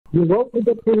You work with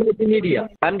the Trilogy Media.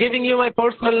 I'm giving you my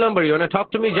personal number. You wanna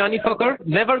talk to me, Johnny fucker?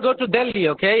 Never go to Delhi,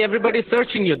 okay? Everybody's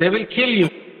searching you. They will kill you.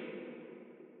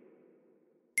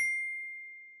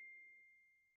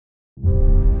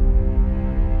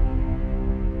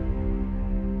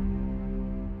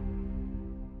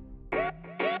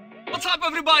 What's up,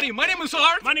 everybody? My name is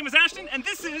Art. My name is Ashton, and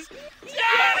this is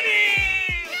Johnny!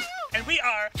 And we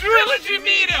are Trilogy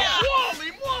Media!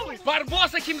 Holy moly!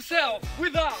 Barbosa himself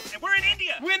with us. And we're in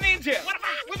India. We're in India. What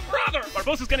about with brother?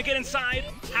 Barbosa's gonna get inside,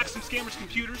 hack some scammers'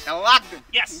 computers. And lock them.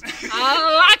 Yes.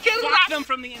 Lock them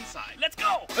from the inside. Let's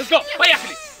go. Let's go.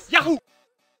 Поехали. Yahoo!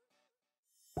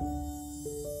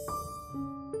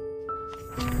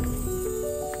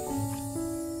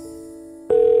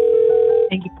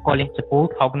 Thank you for calling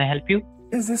support. How can I help you?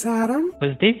 Is this Adam?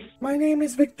 Who's this? My name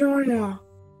is Victoria.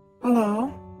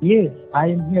 Hello? Yes, I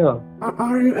am here.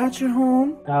 Are you at your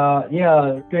home?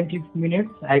 Yeah, 20 minutes.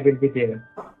 I will be there.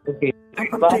 Okay.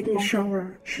 I'm taking a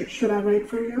shower. Should I wait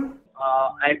for you?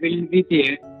 I will be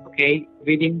there. Okay,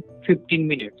 within 15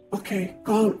 minutes. Okay,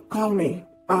 call me.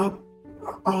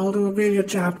 I'll do a video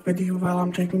chat with you while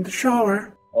I'm taking the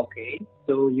shower. Okay.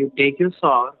 So you take your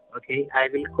shower. Okay, I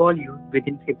will call you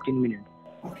within 15 minutes.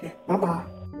 Okay, bye-bye.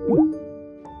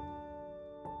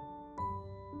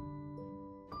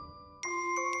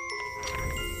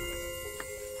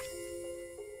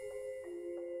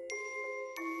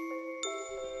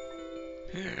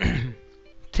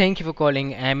 Thank you for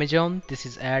calling Amazon. This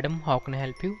is Adam. How can I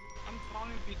help you? I'm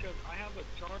calling because I have a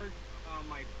charge on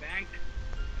my bank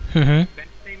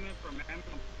statement from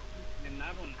Amazon, and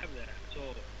I don't have that. So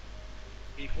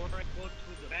before I go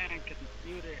to the bank and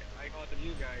dispute it, I called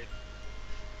you guys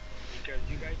because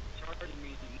you guys charged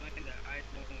me money that I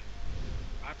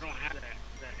don't have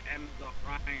that Amazon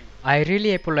Prime. I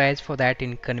really apologize for that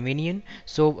inconvenience.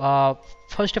 So,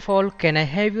 first of all, can I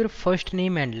have your first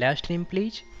name and last name,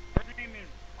 please? Her name is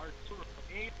Arturo.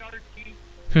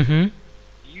 A-R-T-U-R-O.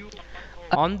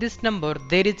 On this number,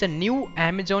 there is a new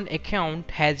Amazon account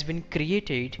has been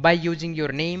created by using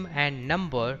your name and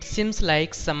number. Seems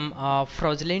like some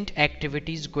fraudulent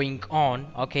activities going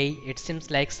on. Okay, it seems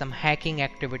like some hacking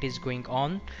activities going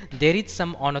on. There is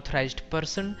some unauthorized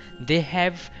person. They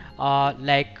have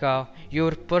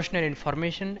your personal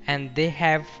information, and they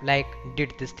have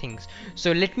did these things.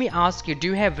 So let me ask you, do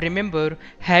you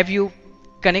have you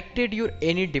connected your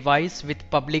any device with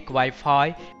public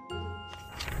Wi-Fi?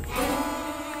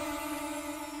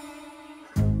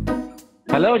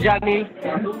 Hello, Johnny.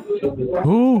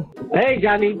 Who? Hey,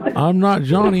 Johnny. I'm not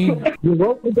Johnny. You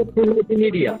work with the Trilogy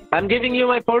Media. I'm giving you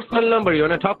my personal number. You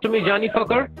wanna talk to me, Johnny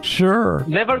fucker? Sure.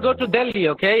 Never go to Delhi,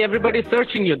 okay? Everybody's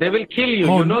searching you. They will kill you.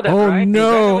 Oh, You know that, oh right? You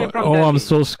no! ran away from Oh, I'm Delhi.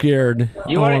 so scared.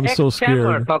 You Oh, are I'm an so ex-scammer,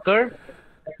 scared. fucker.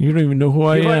 You don't even know who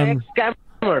I You are am. an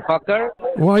ex-scammer, fucker.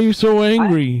 Why are you so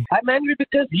angry? I'm angry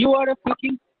because you are a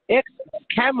fucking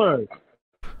ex-scammer.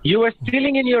 You were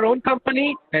stealing in your own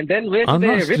company, and then when I'm they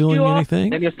not ripped stealing you off, anything.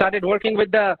 then you started working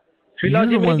with the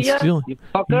Trilogy You're the one Media. stealing. You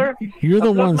fucker. You're the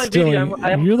Upload one my stealing. video.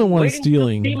 I'm You're the one waiting to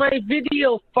stealing. see my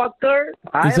video, fucker.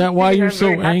 Is that why you're so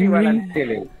angry? I'm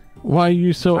stealing. Why are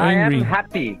you so I am angry?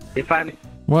 happy. If I'm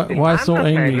Why I'm so not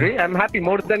angry? I'm happy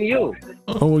more than you.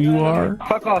 Oh, you are?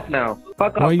 Fuck off now.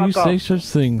 Fuck off. Why you fuck say off. such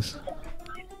things?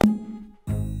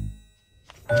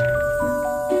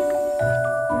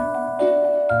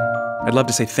 I'd love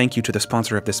to say thank you to the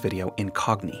sponsor of this video,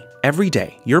 Incogni. Every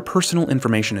day, your personal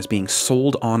information is being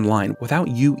sold online without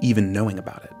you even knowing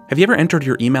about it. Have you ever entered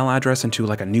your email address into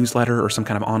like a newsletter or some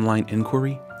kind of online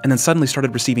inquiry, and then suddenly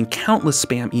started receiving countless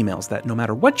spam emails that no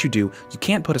matter what you do, you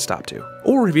can't put a stop to?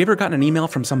 Or have you ever gotten an email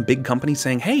from some big company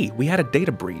saying, hey, we had a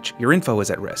data breach, your info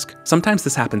is at risk? Sometimes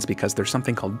this happens because there's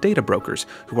something called data brokers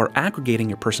who are aggregating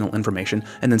your personal information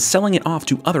and then selling it off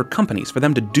to other companies for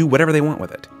them to do whatever they want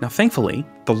with it. Now, thankfully,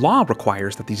 the law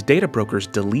requires that these data brokers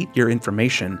delete your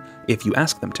information if you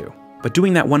ask them to. But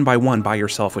doing that one by one by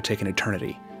yourself would take an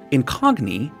eternity.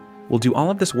 Incogni will do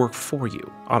all of this work for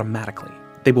you automatically.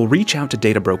 They will reach out to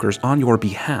data brokers on your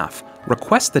behalf,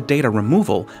 request the data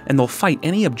removal, and they'll fight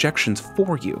any objections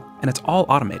for you, and it's all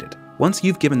automated. Once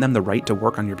you've given them the right to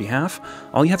work on your behalf,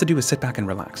 all you have to do is sit back and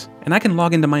relax. And I can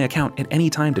log into my account at any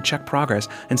time to check progress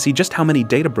and see just how many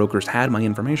data brokers had my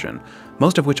information,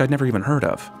 most of which I'd never even heard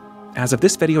of. As of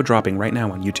this video dropping right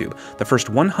now on YouTube, the first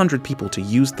 100 people to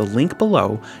use the link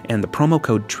below and the promo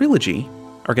code TRILOGY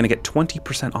are going to get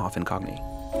 20% off Incogni.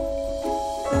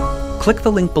 Click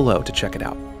the link below to check it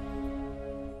out.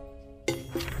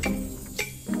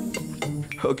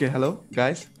 Okay, hello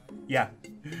guys. Yeah.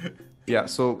 Yeah,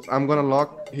 so I'm gonna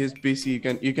lock his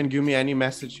PC. You can give me any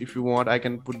message if you want. I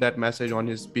can put that message on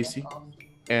his PC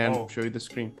and show you the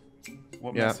screen.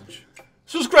 What Yeah. message?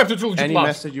 Subscribe to Trilogy Any Plus.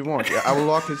 message you want. Yeah,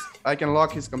 I can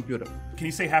lock his computer. Can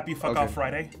you say happy fuck Okay. off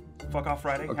Friday? Fuck off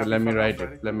Friday? Okay, Happy let me fuck off write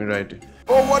Friday? it. Let me write it.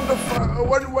 Oh, what the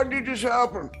fuck? What did just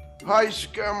happen? Hi,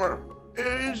 scammer.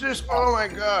 Is this? Oh my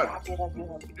God!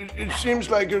 It seems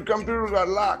like your computer got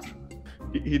locked.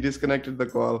 He disconnected the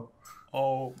call.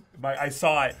 Oh, I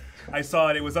saw it. I saw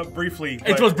it. It was up briefly.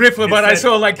 It was briefly, but I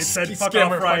saw like it said fuck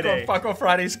scammer, off Friday. fuck off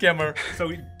Friday, scammer.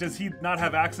 So does he not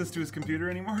have access to his computer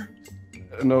anymore?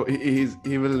 No,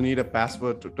 he will need a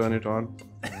password to turn it on,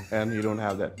 and he don't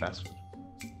have that password.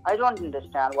 I don't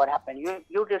understand what happened.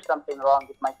 You did something wrong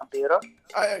with my computer.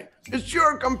 It's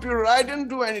your computer. I didn't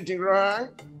do anything wrong.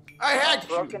 I hacked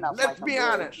you. Let's be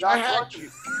honest. I hacked you.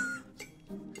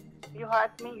 You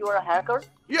hacked me? You are a hacker?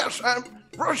 Yes, I'm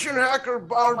Russian hacker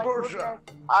Barbosa.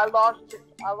 I lost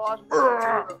my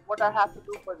computer. What I have to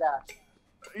do for that?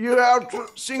 You have to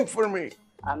sing for me.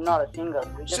 I'm not a singer.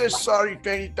 Say sorry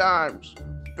 20 times.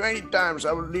 20 times,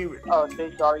 I will leave it. Oh,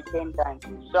 say sorry 10 times.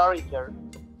 Sorry, sir.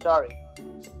 Sorry.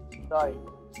 Sorry.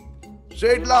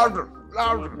 Say it louder.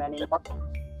 Louder.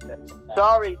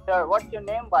 Sorry, sir. What's your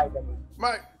name, by the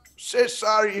way? Say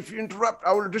sorry. If you interrupt,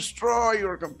 I will destroy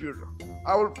your computer.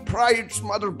 I will pry its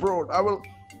motherboard. I will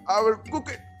cook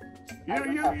it.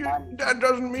 That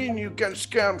doesn't mean you can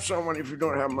scam someone if you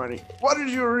don't have money. What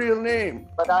is your real name?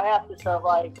 But I have to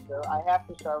survive, sir. I have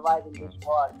to survive in this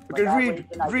world. Okay,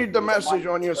 read the message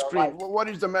on your screen. What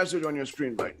is the message on your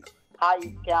screen right now? Hi,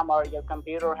 scammer. Your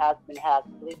computer has been hacked.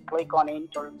 Please click on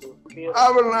enter to computer.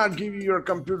 I will not give you your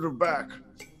computer back.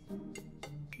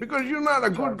 Because you're not a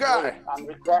good guy. I'm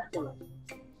requesting it.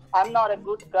 I'm not a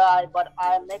good guy, but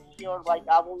I make sure like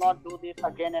I will not do this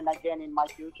again and again in my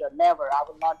future. Never. I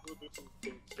will not do this.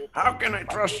 How can I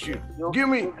trust you? Give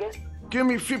me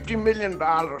 $50 million.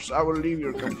 I will leave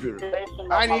your computer.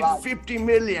 I need 50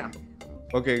 million.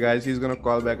 Okay, guys, he's gonna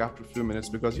call back after a few minutes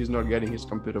because he's not getting his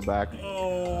computer back.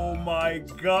 Oh my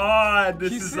God,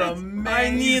 this is amazing. I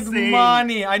need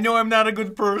money. I know I'm not a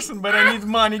good person, but I need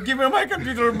money. Give me my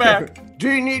computer back. Do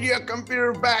you need your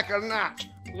computer back or not?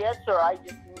 Yes, sir. I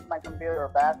just need my computer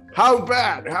back. How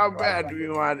bad? How bad do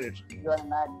you want it? You're a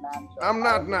nice man, sir. I'm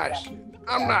not nice.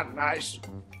 I'm not nice.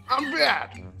 I'm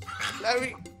bad. Let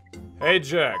me... Hey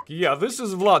Jack, yeah, this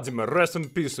is Vladimir, rest in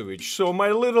peaceovich. So my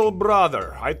little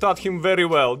brother, I taught him very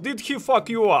well. Did he fuck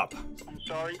you up? I'm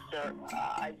sorry, sir.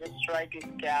 I just tried to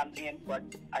scam him, but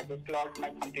I just lost my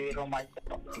computer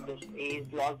myself. He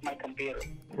lost my computer.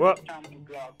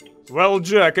 Well,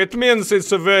 Jack, it means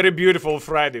it's a very beautiful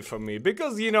Friday for me.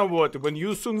 Because you know what, when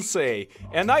you soon say,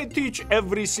 and I teach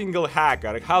every single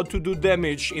hacker how to do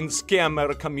damage in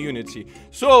scammer community.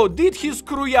 So, did he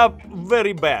screw you up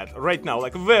very bad right now,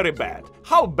 like very bad?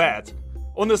 How bad?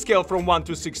 On a scale from 1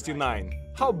 to 69.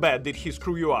 How bad did he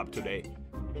screw you up today?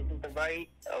 This is a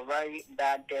very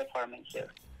bad day for me, sir.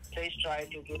 Please try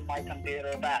to get my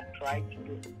computer back.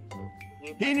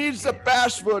 He needs the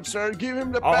password, sir. Give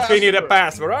him the Oh, password. he need a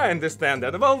password. I understand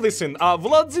that. Well, listen,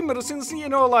 Vladimir, since, you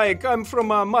know, like, I'm from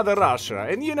Mother Russia,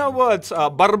 and you know what,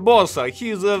 Barbosa,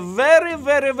 he's a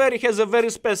has a very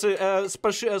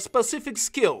specific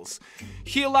skills.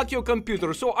 He locked your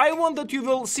computer, so I want that you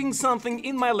will sing something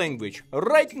in my language.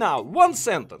 Right now, one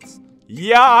sentence.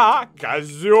 Я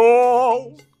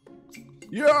козёл.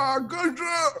 Yeah, good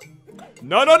job.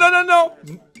 No.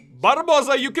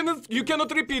 Barbosa, you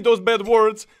cannot repeat those bad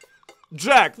words.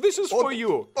 Jack, this is for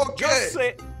you. Okay. Just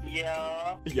say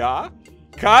Yeah. Я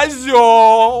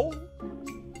козёл.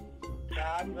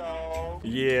 Hello.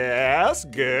 Yes,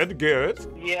 good.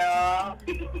 Yeah.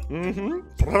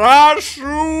 Прошу.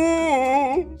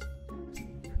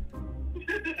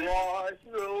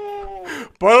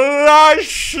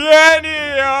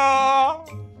 Прощения.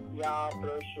 Я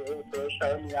прошу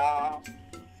прощения.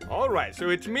 Alright, so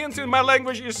it means in my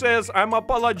language it says I'm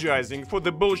apologizing for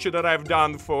the bullshit that I've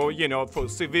done for, you know, for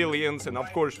civilians and of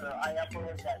course... I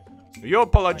apologize. You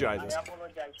apologize. I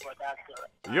apologize for that, sir.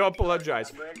 You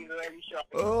apologize. I'm really sorry.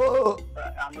 Oh.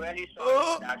 I'm really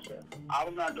sorry for that, sir. I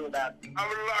will not do that. I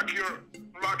will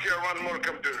lock your one more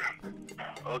computer.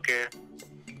 Okay.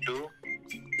 2.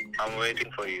 I'm waiting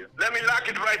for you. Let me lock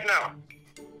it right now.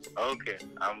 Okay,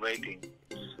 I'm waiting.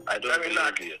 I don't Let me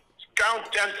lock it.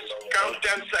 Count 10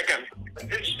 seconds.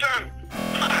 It's done.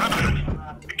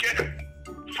 Again.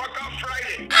 Fuck off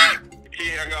Friday. He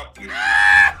hung up.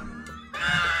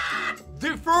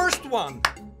 The first one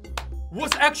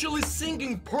was actually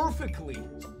singing perfectly.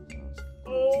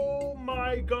 Oh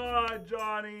my God,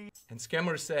 Johnny. And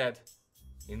scammer said,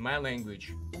 in my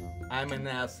language, I'm an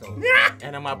asshole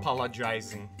and I'm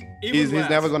apologizing. He's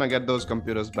never gonna get those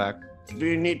computers back. Do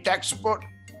you need tech support?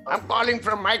 I'm calling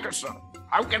from Microsoft.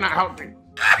 How can I help you?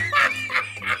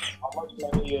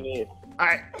 you need?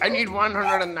 I need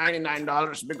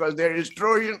 $199 because there is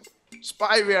Trojan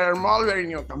spyware and malware in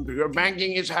your computer. Your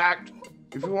banking is hacked.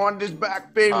 If you want this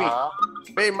back, pay me.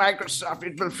 Pay Microsoft.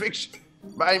 It will fix.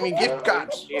 Buy me gift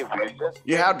cards.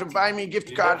 You have to buy me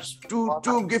gift cards.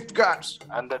 Two gift cards.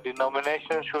 And the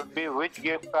denomination should be which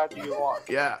gift card you want.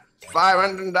 Yeah,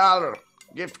 $500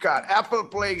 gift card. Apple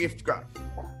Play gift card.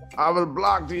 I will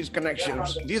block these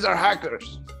connections. These are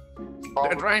hackers.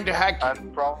 They're trying to hack you.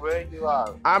 And from where you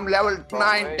are? I'm level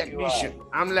 9 technician.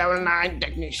 I'm level 9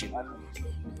 technician.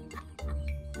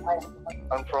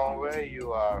 And from where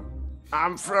you are?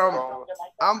 I'm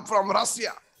from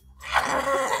Russia.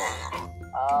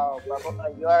 Oh,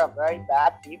 Baba, you are a very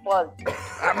bad people.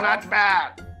 I'm not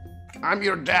bad. I'm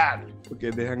your dad. Okay,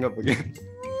 they hang up again.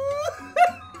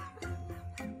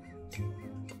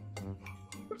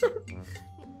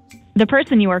 The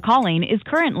person you are calling is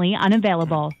currently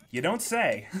unavailable. You don't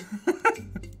say.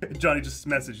 Johnny just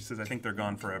messaged. He says, I think they're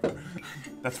gone forever.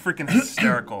 That's freaking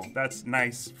hysterical. That's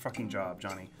nice fucking job,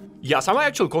 Johnny. Yes, I'm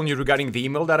actually calling you regarding the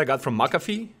email that I got from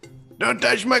McAfee. Don't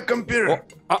touch my computer.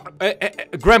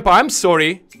 Grandpa, I'm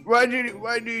sorry. Why do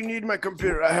you need my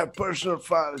computer? I have personal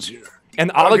files here.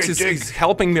 And Alex is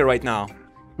helping me right now.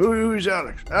 Who is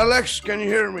Alex? Alex, can you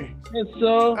hear me? Yes,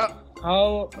 sir.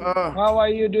 How are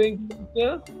you doing,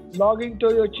 sir? Logging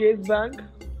to your Chase Bank.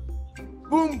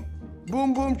 Boom,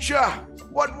 boom, boom, cha.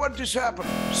 What just happened?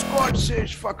 Squad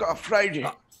says fuck off Friday.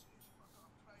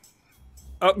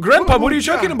 Grandpa, what are you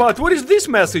talking about? What is this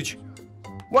message?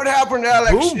 What happened,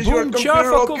 Alex? Boom, is your boom, computer cha,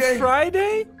 fuck okay? off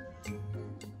Friday?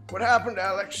 What happened,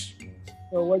 Alex?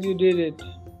 So what you did it?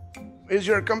 Is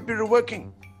your computer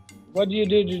working? What you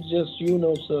did it just you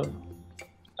know, sir.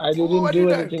 I didn't do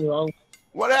anything wrong.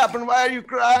 What happened? Why are you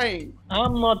crying?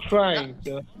 I'm not crying,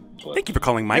 sir. Thank you for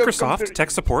calling Microsoft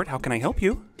Tech Support. How can I help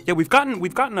you? Yeah, we've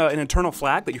gotten an internal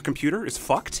flag that your computer is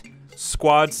fucked.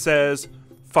 Squad says,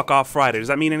 "Fuck off Friday." Does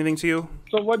that mean anything to you?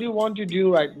 So what do you want to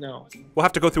do right now? We'll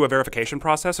have to go through a verification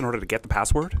process in order to get the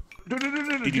password. Do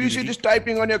you see this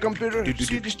typing on your computer?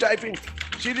 See this typing?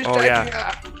 See this typing?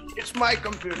 Yeah. It's my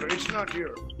computer. It's not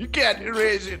yours. You can't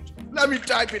erase it. Let me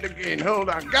type it again. Hold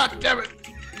on. God damn it.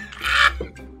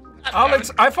 Alex,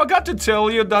 I forgot to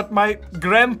tell you that my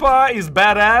grandpa is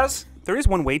badass. There is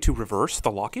one way to reverse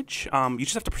the lockage. You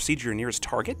just have to proceed to your nearest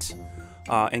Target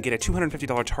and get a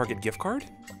 $250 Target gift card,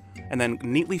 and then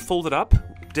neatly fold it up,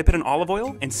 dip it in olive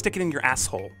oil, and stick it in your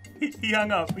asshole. He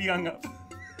hung up.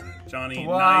 Johnny,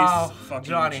 Wow, nice fucking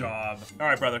Johnny. job. All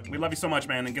right, brother. We love you so much,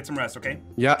 man, and get some rest, okay?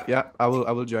 Yeah. I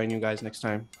will join you guys next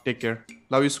time. Take care.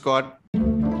 Love you, Scott.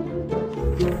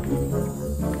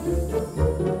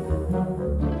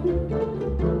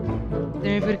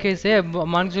 फिर कैसे है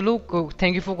मान के चलो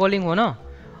thank you for calling हो ना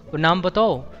और नाम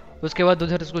बताओ उसके बाद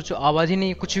उधर से कुछ आवाज़ ही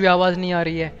नहीं कुछ भी आवाज़ नहीं आ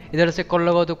रही है इधर से कॉल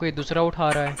लगाओ तो कोई दूसरा उठा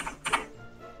रहा है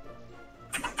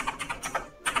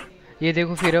ये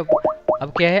देखो फिर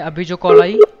अब क्या है अभी जो कॉल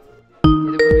आई ये देखो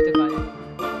अभी तक आई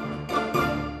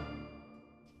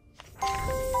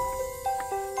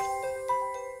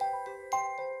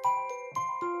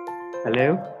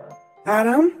Hello?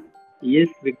 Adam? Yes,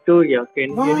 Victoria. Can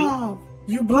you hear me? Wow,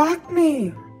 you blocked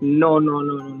me. No.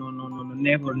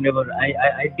 Never.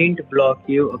 I didn't block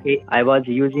you. Okay, I was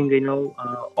using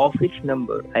office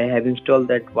number. I have installed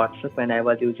that WhatsApp and I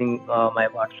was using my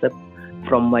WhatsApp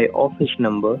from my office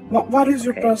number. What is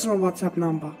your personal WhatsApp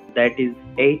number? That is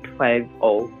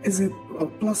 850. Is it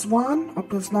 +1 or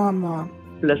 +91?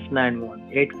 +91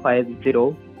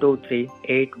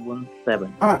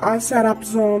 850-23817. I set up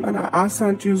Zoom and I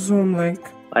sent you Zoom link.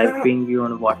 I ping you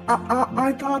on WhatsApp.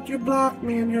 I thought you blocked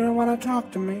me and you don't want to talk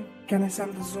to me. Can I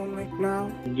send the Zoom link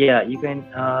now? Yeah, you can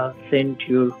send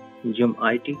your Zoom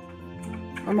ID.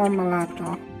 I'm on my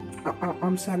laptop.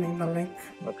 I'm sending the link.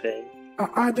 Okay.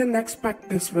 I didn't expect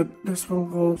this will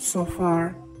go so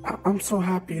far. I'm so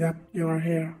happy that you are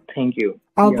here. Thank you.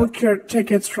 I'll book your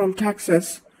tickets from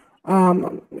Texas.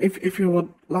 If you would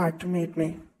like to meet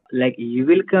me. Like you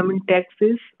will come in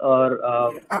Texas, or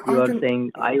you are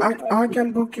saying I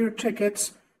can book your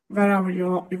tickets wherever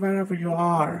you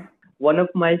are. One of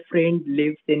my friends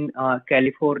lives in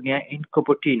California in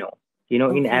Cupertino.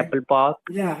 In Apple Park.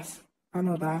 Yes, I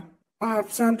know that. I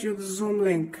have sent you the Zoom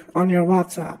link on your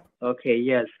WhatsApp. Okay,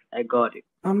 yes, I got it.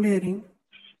 I'm waiting.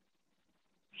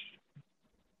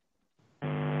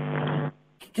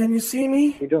 Can you see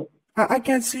me? You don't. I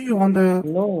can't see you on the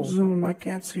Zoom. I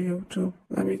can't see you too.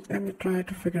 Let me try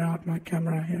to figure out my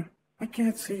camera here. I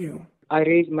can't see you. I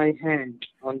raised my hand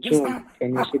on Zoom.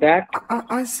 Can you see that?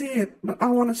 I see it, but I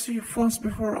want to see you first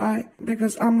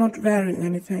because I'm not wearing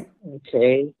anything.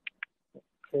 Okay.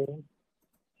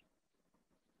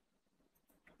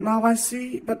 Now I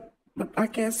see, but I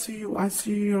can't see you. I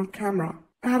see your camera.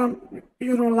 Adam,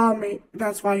 you don't love me.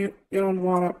 That's why you don't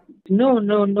wanna.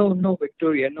 No,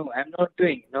 Victoria. No, I'm not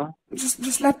doing. No.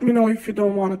 Just let me know if you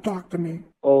don't want to talk to me.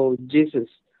 Oh Jesus,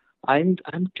 I'm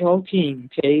talking,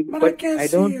 okay? But I can't I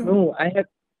see don't you. know.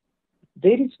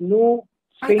 There is no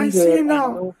finger I see you now.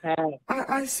 and no hand.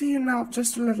 I see you now,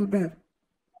 just a little bit.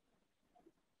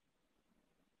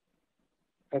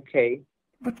 Okay.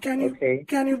 But can you Okay.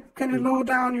 can you lower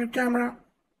down your camera?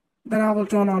 Then I will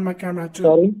turn on my camera too.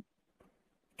 Sorry?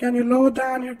 Can you lower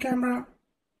down your camera?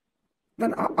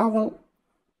 Then I will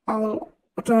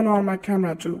turn on my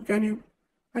camera too. Can you?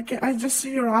 I just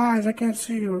see your eyes. I can't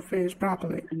see your face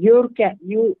properly. Your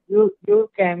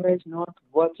camera is not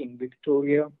working,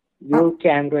 Victoria. Your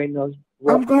camera is not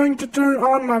working. I'm going to turn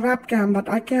on my webcam, but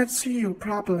I can't see you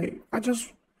properly. I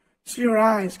just see your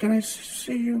eyes. Can I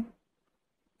see you?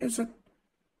 Is it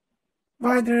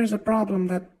why there is a problem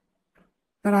that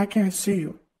I can't see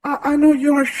you? I know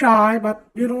you're shy, but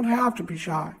you don't have to be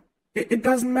shy. It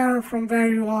doesn't matter from where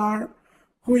you are,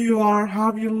 who you are,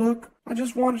 how you look. I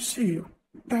just want to see you.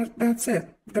 That's it.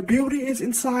 The beauty is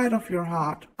inside of your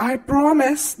heart. I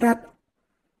promise that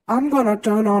I'm gonna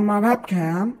turn on my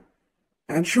webcam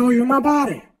and show you my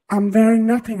body. I'm wearing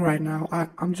nothing right now.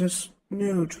 I'm just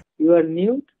nude. You are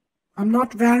nude? I'm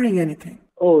not wearing anything.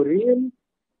 Oh, really?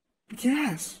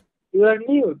 Yes. You are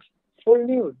nude. Full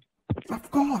nude.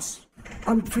 Of course.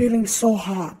 I'm feeling so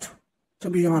hot, to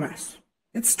be honest.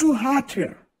 It's too hot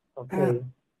here. Okay.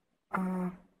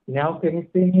 Now can you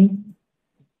see me?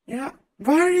 Yeah.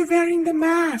 Why are you wearing the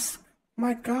mask?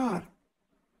 My God.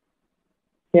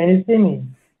 Can you see me?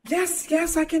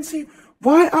 Yes, I can see.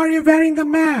 Why are you wearing the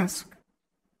mask?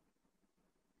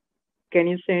 Can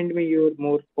you send me your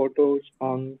more photos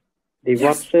on the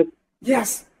WhatsApp?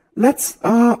 Yes.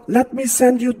 Let me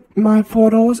send you my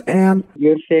photos and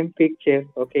your same picture,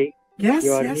 okay? Yes,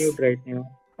 you are yes. nude right now.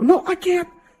 No, I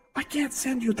can't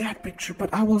send you that picture,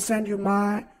 but I will send you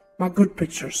my good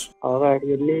pictures. Alright,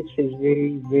 your lips is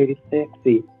very, very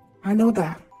sexy. I know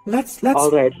that. Let's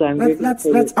Alright, so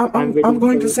I'm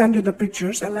going to send you the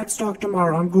pictures and let's talk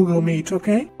tomorrow on Google Meet,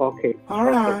 okay? Okay.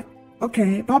 Alright.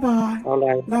 Okay, bye-bye.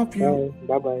 Alright. Love you.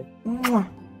 Bye-bye. Mwah.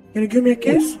 Can you give me a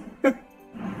kiss?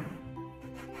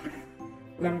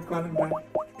 Let me call him back.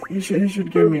 You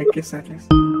should give me a kiss at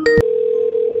least.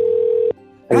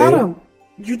 Adam,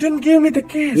 you didn't give me the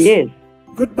kiss. Yes.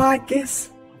 Goodbye kiss.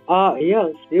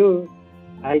 Yes, you.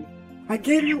 I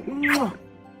gave you. Mwah.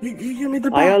 You give me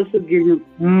the back. I also give you.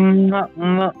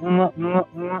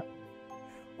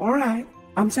 All right.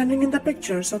 I'm sending in the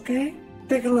pictures. Okay.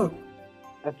 Take a look.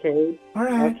 Okay. All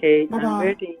right. Okay. Bye-bye. I'm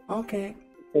waiting. Okay.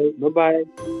 Okay. Bye-bye.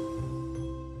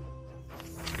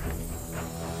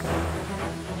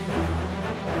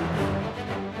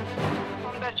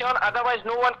 Otherwise,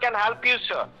 no one can help you,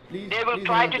 sir. They will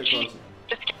try to cheat.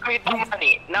 Just give me the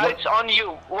money. Now it's on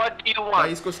you. What do you want?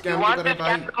 भाई इसको scam क्यों कर रहे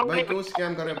हैं भाई क्यों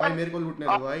scam कर रहे हैं भाई मेरे को लूटने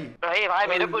दो भाई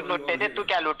मेरे को लूटने दे तू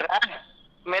क्या लूट रहा है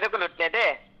मेरे को लूटने दे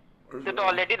तू तो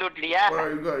ऑलरेडी लूट लिया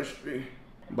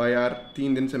भाई यार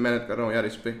 3 दिन से मेहनत कर रहा हूँ यार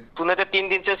इस पे तूने तो 3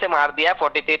 दिन से उसे मार दिया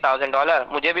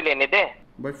 $43,000 मुझे भी लेने दे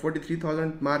भाई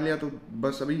 43,000 मार लिया तो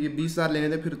बस अभी ये 20,000 लेने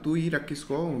दे फिर तू ही रख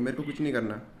इसको मेरे को कुछ नहीं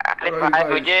करना अरे भाई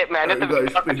मुझे मैंने तो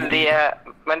विड्रॉ कर लिया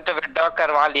मैंने तो विड्रॉ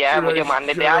करवा लिया है मुझे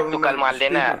मारने दे आज तू कल मार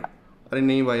लेना अरे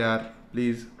नहीं भाई यार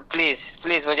प्लीज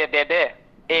प्लीज मुझे दे दे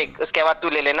एक उसके बाद तू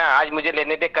ले लेना आज मुझे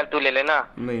लेने दे कल तू ले लेना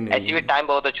नहीं ऐसी भी टाइम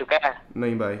बहुत हो चुका है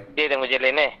नहीं भाई दे दे मुझे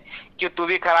लेने क्यों तू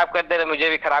भी खराब कर दे मुझे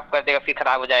भी खराब कर देगा फिर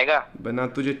खराब हो जाएगा बना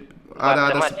तुझे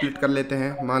आधा स्प्लिट कर लेते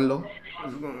हैं मान लो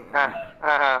हाँ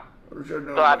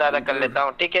तो आधा कर लेता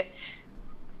हूँ ठीक है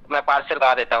मैं पार्सल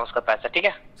ला देता हूँ उसका पैसा ठीक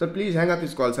है sir please hang up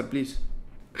this call sir please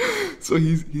so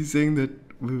he's saying that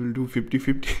we will do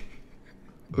 50-50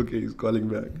 okay he's calling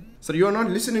back sir you are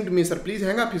not listening to me sir please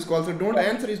hang up his call sir don't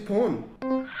answer his phone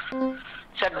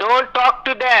sir don't talk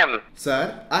to them sir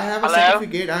I have a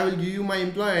certificate I will give you my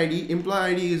employee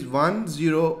ID is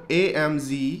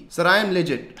 10AMZ sir I am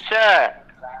legit sir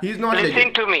he's not listen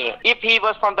legit. to me if he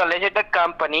was from the legitimate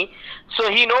company so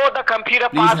he know the computer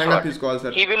please password hang up his call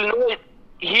sir he will know it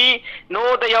he know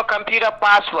your computer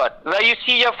password where you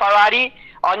see your Ferrari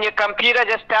on your computer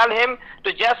just tell him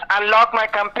to just unlock my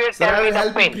computer sir I will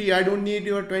help you free I don't need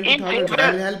your 20,000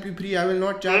 I will help you free I will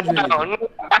not charge you no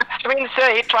that means sir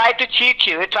he tried to cheat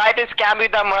you he tried to scam you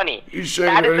the money he's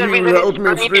saying that he will help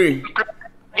me free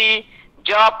the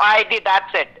job ID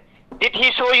that's it did he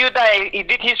show you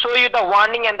the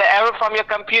warning and the error from your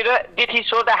computer did he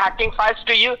show the hacking files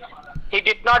to you he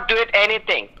did not do it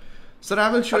anything sir I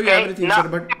will show you everything sir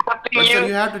but sir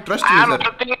you have to trust me sir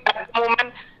at the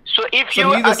moment So if Sir,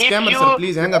 you, he's a scammer, sir.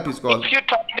 Please hang up his call. if you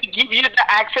try to give you the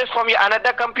access from your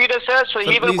another computer, sir, so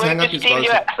Sir, he will please going hang up to his steal call,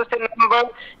 your sir. SSN number,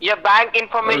 your bank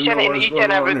information, and each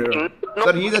and everything.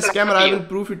 Sir, he's a scammer. I will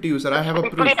prove it to you, sir. I have a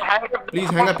proof. Please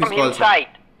hang up his call, sir.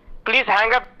 Please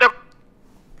hang up the.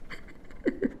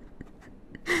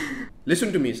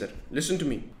 Listen to me, sir. Listen to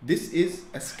me. This is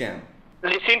a scam.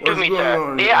 Listen to me,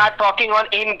 sir. They are talking on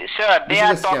sir. They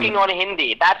are talking on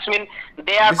Hindi. That's mean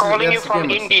they are calling you from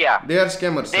India. They are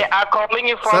scammers. Sir. They are calling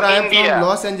you from India. Sir, I am India. from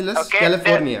Los Angeles,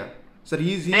 California. Sir,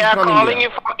 he's they are from calling India.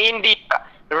 you from India.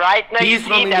 Right now, He you is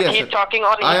from see that India, he's sir. talking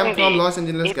on I am Hindi. from Los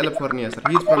Angeles, California, sir.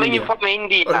 He's from Calling India. you from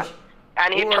India,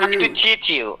 and he tried to cheat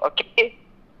you. Okay.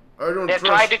 I don't They trust.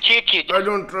 try to cheat you. I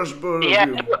don't trust both of Yeah.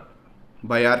 you.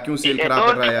 भाई यार क्यों cell खराब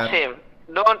कर रहा है यार?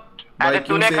 Don't. भाई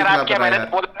क्यों सेल खराब कर रहा है यार?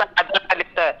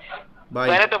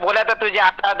 मैंने तो बोला था तुझे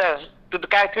आता था.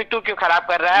 तू क्यों खराब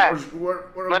कर रहा है?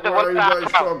 मैं तो बोलता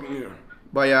था.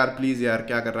 भाई यार प्लीज यार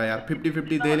क्या कर रहा है यार?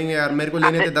 50-50 दे लेंगे यार. मेरे को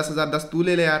लेने थे 10,000. 10 तू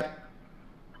ले ले यार.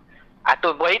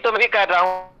 तो वही तो मैं भी कर रहा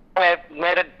हूँ.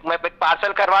 मैं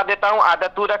पार्सल करवा देता हूँ. आधा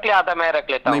तू रख ले, आधा मैं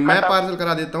रख लेता हूँ. नहीं, मैं पार्सल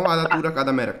करा देता हूँ. आधा तू रख,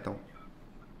 आधा मैं रखता हूँ.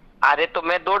 अरे तो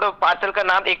मैं दो पार्सल का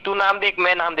नाम, एक तू नाम दे, एक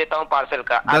मैं नाम देता हूँ पार्सल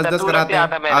का. 10-10 कराते हैं.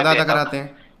 आधा कराते हैं.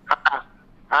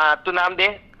 हाँ तू नाम दे.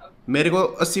 मेरे को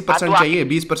 80% चाहिए.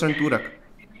 20% तू रख.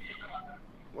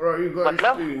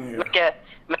 मतलब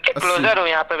मैं क्लोजर हूँ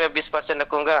यहाँ पे. मैं 20%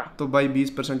 रखूंगा. तो भाई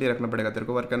 20% ही रखना पड़ेगा तेरे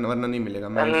को, वरना नहीं मिलेगा.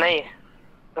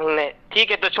 नहीं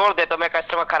ठीक है तो छोड़ दे. तो मैं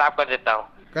कस्टमर खराब कर देता हूँ.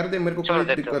 कर दे, मेरे को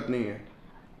कोई दिक्कत नहीं है.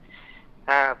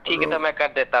 हाँ ठीक है तो मैं कर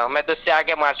देता हूँ. मैं तो उससे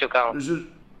आगे मार चुका हूँ.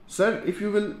 Sir, if you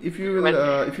will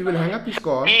hang up his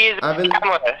call,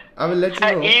 I will let you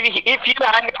know. If you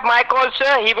hang up my call,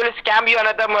 sir, he will scam you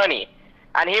another money,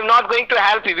 and he is not going to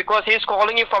help you because he is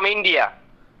calling you from India.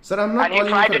 Sir, I'm not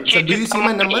calling you from. Sir, do you see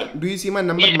my number? Do you see my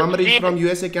number? Number is from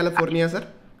USA, California, sir.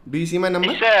 Do you see my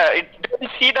number? Sir, don't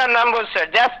see the number, sir.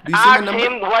 Just ask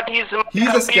him what his. He's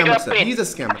a scammer, sir. He's a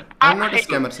scammer. I'm not a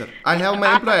scammer, sir. I have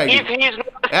my employee ID. If he is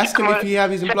not ask him if he have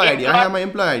his employee ID. I have my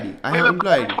employee ID. I have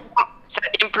employee ID.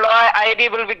 Employee ID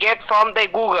will be get from the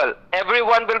Google.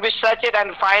 Everyone will be search it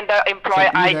and find the employee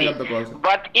ID.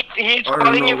 But if he is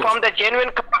calling you from the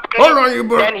genuine company,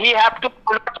 then he have to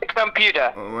unlock the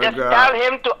computer. Just tell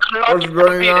him to unlock your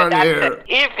computer. That's it.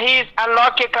 If he is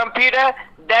unlock your computer,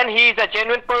 then he is a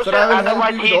genuine person. Sir, I will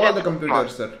Otherwise, help you with all the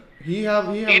computers, sir. He have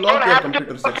locked your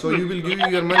computer, sir. So he will give you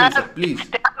your money, sir. Please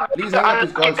hang up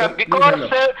his call, sir. Please hang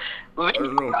up. We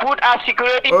put our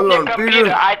security in the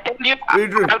computer. I tell you,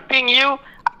 I'm helping you.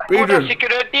 Put a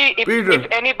security. If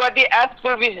anybody else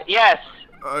will be, yes.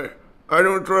 I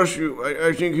don't trust you.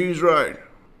 I think he's right.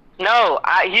 No,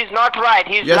 he's not right.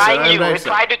 He's Yes, sir, lying I'm you. right, He sir.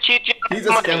 tried to cheat you. He's a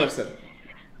scammer, sir.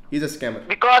 He's a scammer.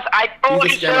 Because I told you,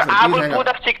 He's a sir, scammer, sir. I Please will hang put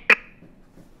up. a security.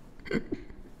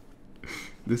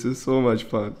 This is so much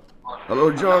fun.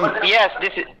 Hello, John. Yes,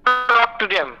 this is. Talk to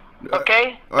them.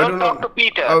 Okay? Don't talk to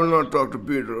Peter. I will not talk to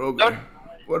Peter. Okay.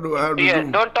 What do I have to Yes,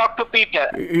 do? don't talk to Peter.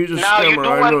 He's a now scammer, you do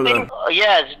I one know thing. that.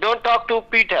 Yes, don't talk to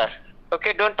Peter.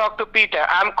 Okay, don't talk to Peter.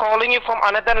 I'm calling you from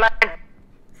another line.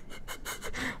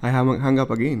 I have hung up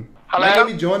again. Hello? My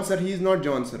name is John, sir. He is not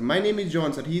John, sir. My name is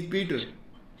John, sir. He is Peter.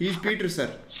 He is Peter, sir.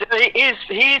 Sir, he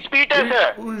is Peter,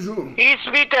 sir. Who is who? He is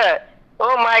Peter.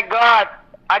 Oh my God!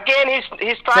 Again, he's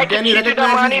Sir, trying to can you cheat you the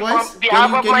recognize money his voice? from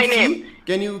behalf of my name.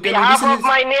 Can you Behalf listen of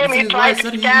my name, he his tried voice, to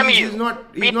sir? scam you. He's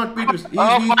not Peter. He's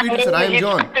my Peter, sir. I am name,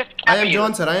 John. he's trying to I scam am you.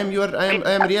 John, sir. I am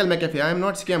real McAfee. I am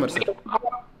not scammer, sir.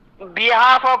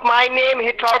 Behalf of my name,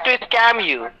 he tried to scam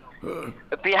you.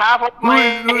 Behalf of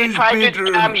my name, he tried to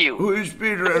scam you. Who is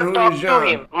Peter and who Talk is to John?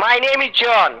 him. My name is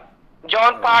John.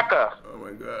 John Parker. Oh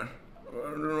my God. I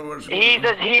don't know what's going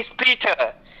on. He's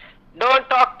Peter. Don't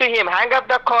talk to him. Hang up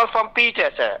the call from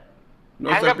Peter, sir. No,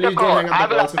 hang sir. up the Please call. don't hang I up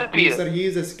the will call, sir. help Please, you. sir. He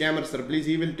is a scammer, sir. Please,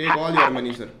 he will take all your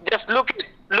money, sir. Just look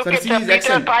Sir, at see the his Peter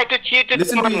accent. try to cheat you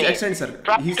Listen the to money. his accent, sir.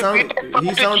 Try He to sounds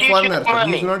cheat you foreigner, the sir.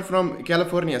 money. He's not from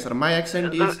California, sir. My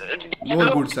accent is more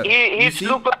Look, good, sir. He You see,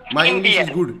 look like my English Indian.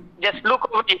 is good. Just look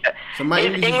over here. So my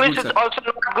his English is good, is sir. also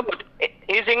not good.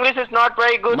 His English is not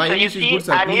very good. My so English you is see, good,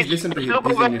 sir. and Please his, listen to his look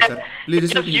over English, there. sir. Please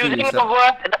listen Just to his using English, the sir.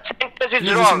 word, the sentence is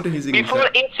Please wrong. listen to his English, Before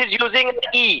sir. it is using an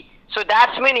E. So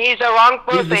that's mean he's a wrong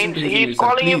Please person. listen to his He's English, sir.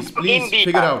 calling you Please, from please India.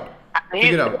 figure out. He's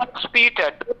Figure out. not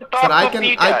Peter. Don't talk Sir, I to can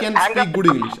Peter. I can Hang speak up good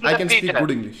the English. phone I to can speak Peter.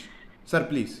 good English. Sir,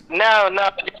 please. No,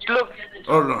 just look.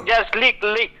 Hold on. Just look.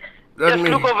 Let Just me-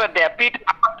 look over there, Peter.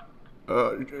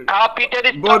 How Peter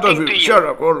is Both talking of to you, you. shut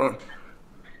up. Hold on.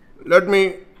 Let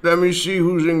me see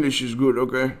whose English is good,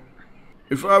 okay?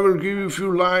 If I will give you a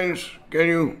few lines, can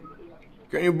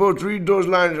you both read those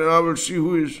lines and I will see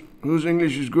whose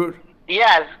English is good?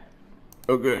 Yes.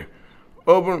 Okay.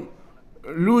 Open.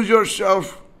 Lose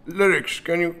Yourself lyrics.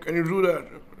 Can you do that?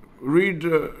 Read,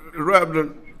 rap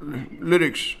the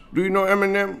lyrics. Do you know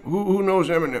Eminem? Who knows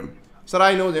Eminem? Sir,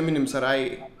 I know Eminem, sir.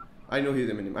 I know his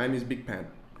Eminem. I'm his big fan.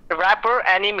 Rapper,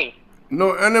 enemy.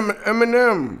 No,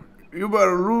 Eminem. You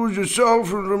better lose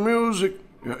yourself in the music.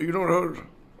 You don't heard?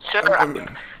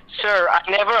 Sir, I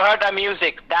never heard the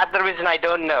music. That's the reason I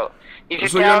don't know. If you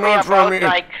So tell you're me not about from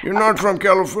like... You're not from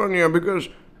California because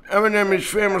Eminem is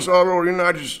famous all over the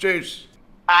United States.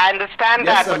 I understand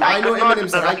Yes, that, sir. but I know could not Eminem,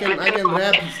 sir.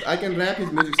 I can rap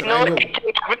his music, sir. I know.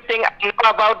 Everything I know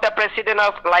about the president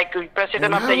of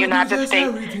the United States.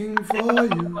 Everything for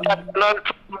you.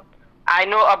 I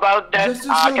know about that. Just to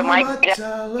show how much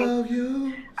I love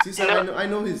you. See, sir, I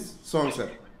know his song, sir.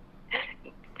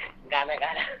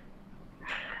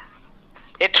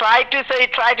 He tried to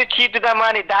cheat the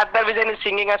money. That's the reason he's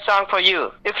singing a song for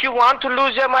you. If you want to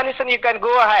lose your money, then you can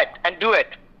go ahead and do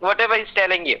it. Whatever he's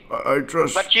telling you. I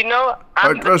trust. But you know,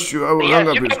 I trust you. I will hang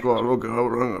up his call. Okay, I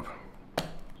will hang up.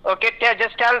 Okay,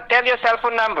 just tell your cell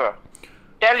phone number.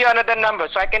 Tell you another number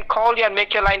so I can call you and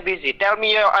make your line busy. Tell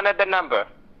me your another number.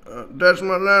 That's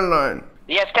my landline.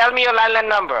 Yes, tell me your landline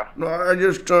number. No, I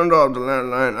just turned off the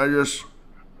landline. I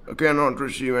cannot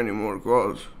receive any more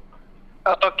calls.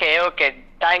 Okay.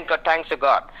 Thanks to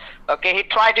God. Okay, he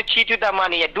tried to cheat you the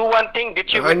money. Do one thing.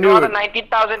 Did you withdraw the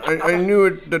 19,000? I knew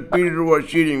it that Peter was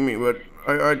cheating me, but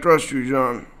I trust you,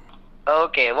 John.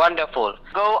 Okay, wonderful.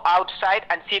 Go outside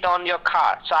and sit on your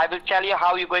car. So I will tell you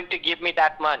how you're going to give me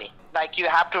that money. Like you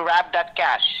have to wrap that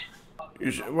cash.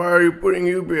 You said, why are you putting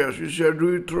UPS? You said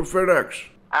do it through FedEx.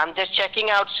 I'm just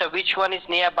checking out, sir, which one is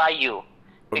nearby you.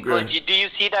 Because do you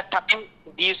see that time?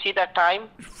 Do you see that time?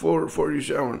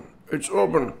 4:47. It's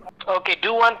open. Okay,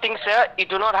 do one thing, sir. You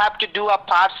do not have to do a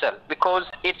parcel because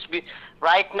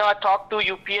right now I talk to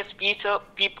UPS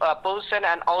person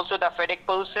and also the FedEx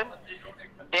person.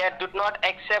 They do not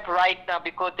accept right now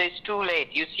because it's too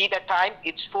late. You see the time?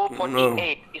 It's 4:48. No.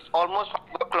 It's almost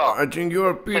 5 o'clock. I think you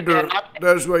are Peter.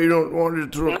 That's why you don't want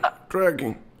it through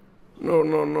tracking. No.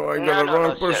 I got the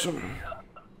wrong person.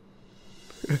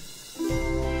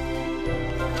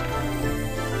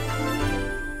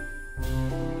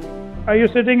 Are you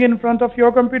sitting in front of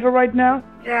your computer right now?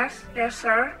 Yes,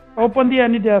 sir. Open the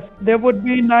AnyDesk. There would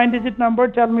be 9-digit number.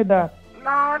 Tell me that.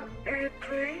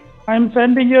 983. I'm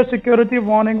sending you a security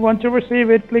warning. Once you receive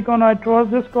it, click on I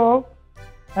trust this call.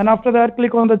 And after that,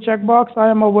 click on the checkbox. I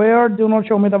am aware. Do not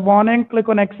show me the warning. Click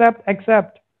on accept.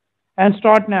 And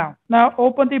start now. Now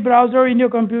open the browser in your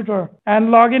computer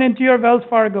and log in into your Wells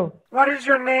Fargo. What is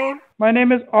your name? My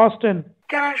name is Austin.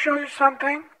 Can I show you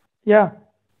something? Yeah.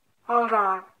 Hold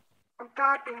on. I'm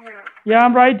typing here. Yeah,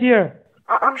 I'm right here.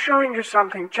 I'm showing you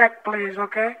something. Check, please,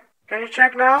 okay? Can you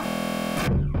check now?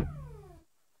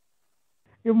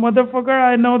 You motherfucker,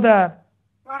 I know that.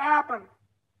 What happened?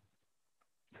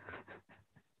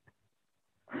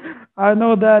 I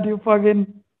know that, you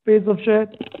fucking piece of shit.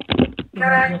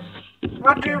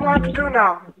 What do you want to do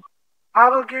now? I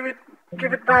will give it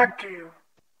back to you.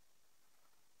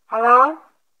 Hello?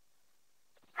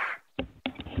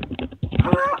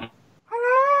 Hello?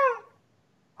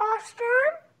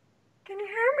 Austin? Can you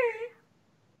hear me?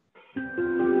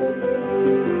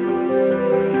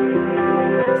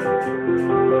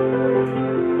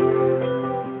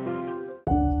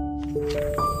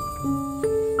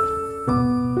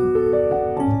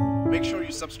 Make sure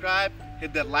you subscribe,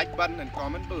 hit that like button, and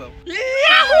comment below.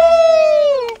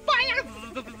 Yahoo! Fire!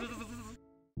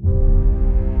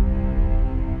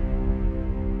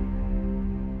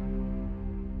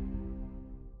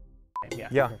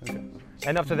 Yeah. Okay.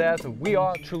 And after that, we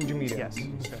are Trilogy Media. Yes.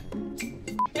 Okay.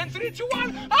 And 3, 2,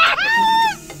 1. Ah!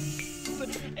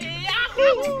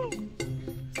 Yahoo!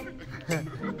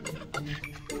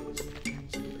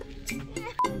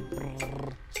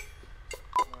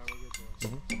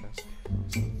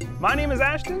 My name is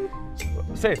Ashton.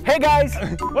 Say, hey guys!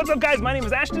 What's up, guys? My name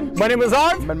is Ashton. My name is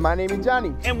Art. And my name is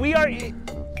Johnny. And we are. And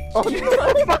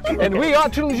we are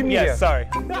Trilogy Media. Yes, sorry.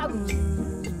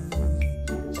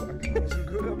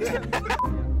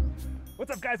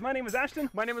 What's up, guys? My name is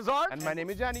Ashton. My name is Art. And my name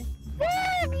is Johnny.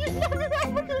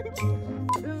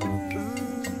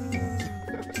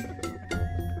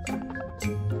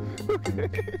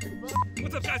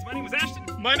 What's up, guys? My name is Ashton.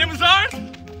 My name is Art.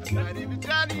 My name is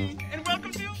Johnny. And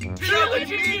welcome to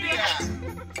Trilogy Media.